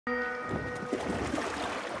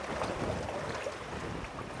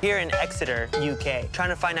Here in Exeter, UK, trying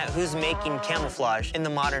to find out who's making camouflage in the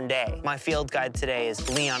modern day. My field guide today is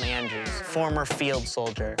Leon Andrews, former field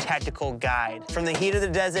soldier, tactical guide. From the heat of the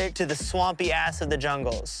desert to the swampy ass of the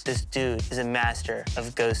jungles, this dude is a master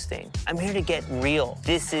of ghosting. I'm here to get real.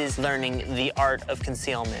 This is learning the art of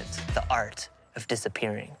concealment, the art of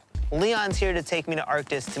disappearing. Leon's here to take me to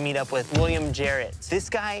Arktis to meet up with William Jarrett. This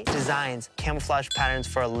guy designs camouflage patterns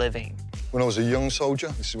for a living. When I was a young soldier,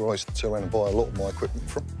 this is where I used to turn around and buy a lot of my equipment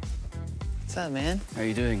from. What's up, man? How are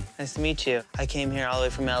you doing? Nice to meet you. I came here all the way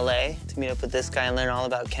from LA to meet up with this guy and learn all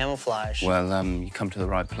about camouflage. Well, you come to the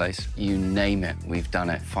right place. You name it, we've done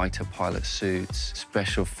it. Fighter pilot suits,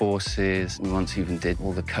 special forces. We once even did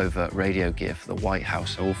all the covert radio gear for the White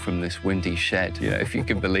House, all from this windy shed, you know, if you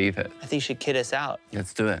can believe it. I think you should kid us out.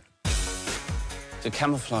 Let's do it. So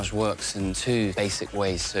camouflage works in two basic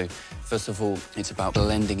ways. So first of all, it's about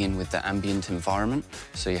blending in with the ambient environment.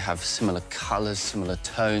 So you have similar colors, similar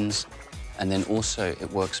tones. And then also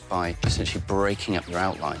it works by essentially breaking up your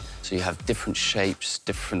outline. So you have different shapes,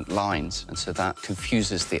 different lines, and so that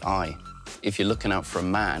confuses the eye. If you're looking out for a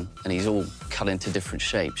man and he's all cut into different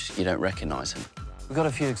shapes, you don't recognize him. We've got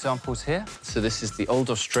a few examples here. So this is the old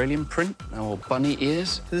Australian print, or bunny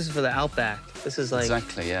ears. This is for the Outback. This is like...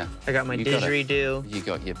 Exactly, yeah. I got my didgeridoo. You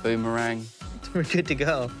got your boomerang. We're good to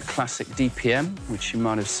go. Classic DPM, which you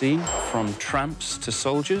might have seen, from tramps to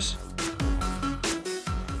soldiers.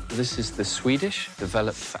 This is the Swedish,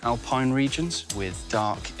 developed for alpine regions with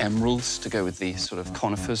dark emeralds to go with the sort of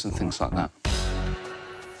conifers and things like that.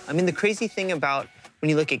 I mean, the crazy thing about when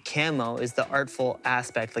you look at camo is the artful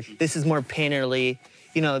aspect. Like, this is more painterly.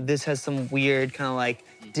 You know, this has some weird kind of like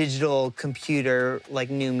digital computer, like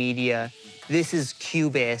new media. This is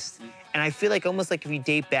cubist. And I feel like almost like if you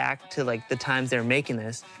date back to like the times they were making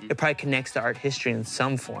this, it probably connects to art history in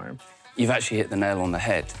some form. You've actually hit the nail on the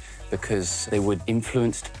head because they were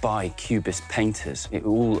influenced by cubist painters. It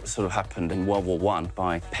all sort of happened in World War I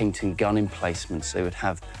by painting gun emplacements. They would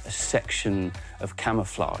have a section of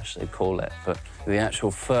camouflage, they call it. But the actual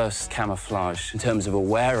first camouflage in terms of a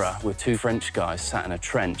wearer were two French guys sat in a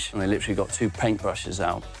trench and they literally got two paintbrushes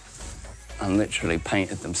out and literally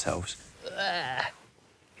painted themselves.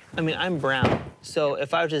 I mean, I'm brown, so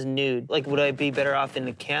if I was just nude, like, would I be better off in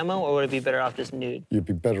the camo or would I be better off just nude? You'd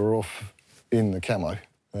be better off in the camo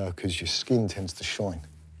because your skin tends to shine.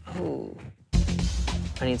 Ooh,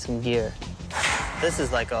 I need some gear. This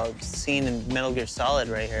is like a scene in Metal Gear Solid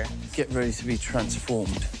right here. Get ready to be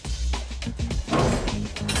transformed.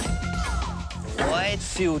 What?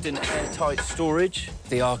 Sealed in airtight storage,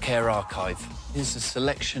 the Arcair Archive. Here's a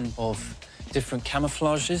selection of different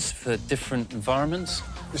camouflages for different environments.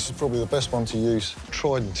 This is probably the best one to use.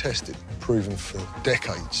 Tried and tested, proven for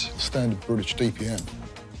decades. Standard British DPM.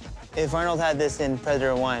 If Arnold had this in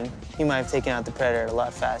Predator 1, he might have taken out the Predator a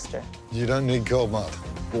lot faster. You don't need gold mud.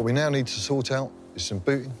 What we now need to sort out is some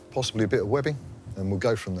booting, possibly a bit of webbing, and we'll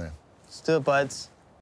go from there. Let's do it, buds.